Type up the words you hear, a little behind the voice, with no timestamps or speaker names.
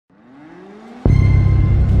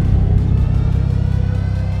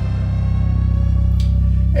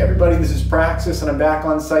everybody, this is Praxis and I'm back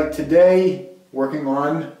on site today working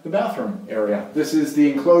on the bathroom area. This is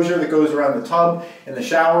the enclosure that goes around the tub and the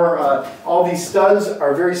shower. All these studs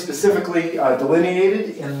are very specifically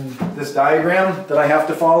delineated in this diagram that I have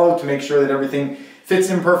to follow to make sure that everything fits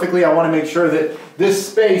in perfectly. I want to make sure that this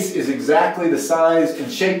space is exactly the size and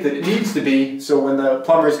shape that it needs to be, so when the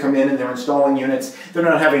plumbers come in and they're installing units, they're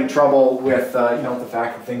not having trouble with the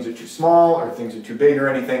fact that things are too small or things are too big or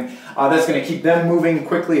anything. That's going to keep them moving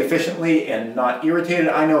quickly, efficiently, and not irritated.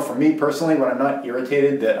 I know for me personally, when I'm not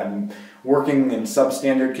irritated, that I'm working in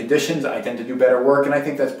substandard conditions, I tend to do better work, and I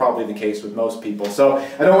think that's probably the case with most people. So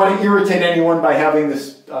I don't want to irritate anyone by having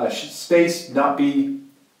this space not be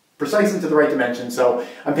precise into the right dimension, so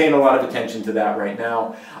I'm paying a lot of attention to that right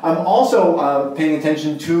now. I'm also paying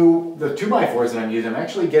attention to the 2x4s that I'm using. I'm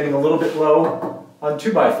actually getting a little bit low on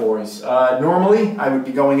 2x4s. Normally, I would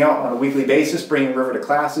be going out on a weekly basis, bringing River to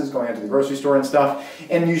classes, going out to the grocery store and stuff,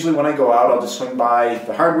 and usually when I go out, I'll just swing by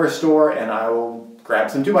the hardware store and I will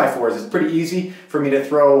grab some 2x4s. It's pretty easy for me to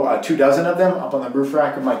throw 24 of them up on the roof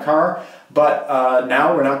rack of my car. But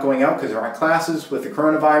now we're not going out because there aren't classes with the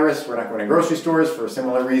coronavirus. We're not going to grocery stores for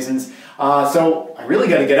similar reasons. So I really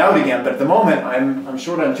got to get out again. But at the moment, I'm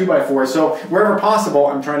short on 2x4. So wherever possible,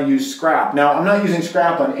 I'm trying to use scrap. Now, I'm not using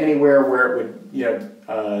scrap on anywhere where it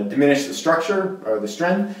would diminish the structure or the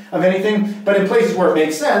strength of anything. But in places where it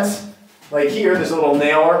makes sense, like here, there's a little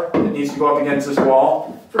nailer that needs to go up against this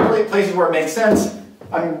wall. For places where it makes sense,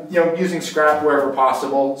 I'm using scrap wherever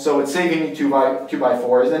possible, so it's saving me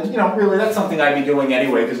 2x4s, and really that's something I'd be doing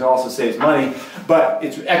anyway because it also saves money, but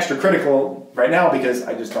it's extra critical right now because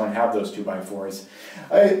I just don't have those 2x4s.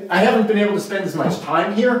 I haven't been able to spend as much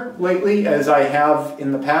time here lately as I have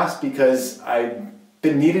in the past because I've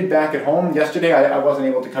been needed back at home. Yesterday I wasn't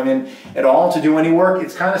able to come in at all to do any work.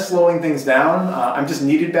 It's kind of slowing things down. I'm just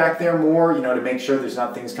needed back there more, to make sure there's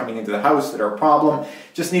not things coming into the house that are a problem.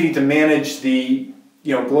 Just needing to manage the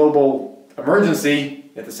global emergency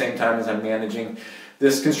at the same time as I'm managing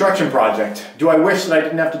this construction project. Do I wish that I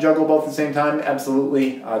didn't have to juggle both at the same time?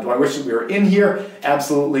 Absolutely. Do I wish that we were in here?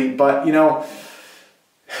 Absolutely. But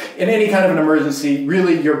in any kind of an emergency,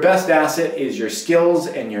 really your best asset is your skills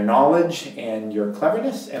and your knowledge and your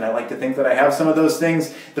cleverness, and I like to think that I have some of those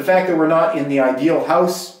things. The fact that we're not in the ideal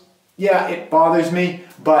house, yeah, it bothers me,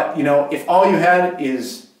 but if all you had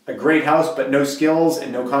is a great house but no skills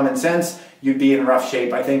and no common sense, you'd be in rough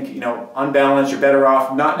shape. I think, on balance, you're better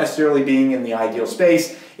off not necessarily being in the ideal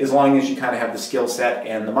space as long as you kind of have the skill set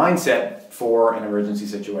and the mindset for an emergency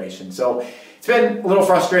situation. So it's been a little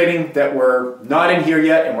frustrating that we're not in here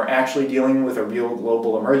yet and we're actually dealing with a real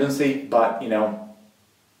global emergency, but,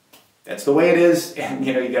 that's the way it is, and,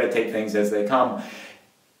 you got to take things as they come.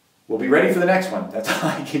 We'll be ready for the next one. That's all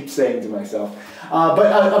I keep saying to myself. But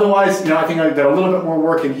otherwise, I think I've got a little bit more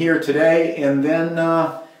work in here today, and then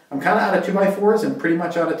I'm kind of out of 2x4s and pretty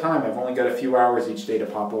much out of time. I've only got a few hours each day to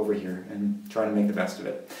pop over here and try to make the best of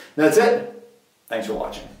it. That's it. Thanks for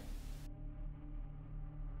watching.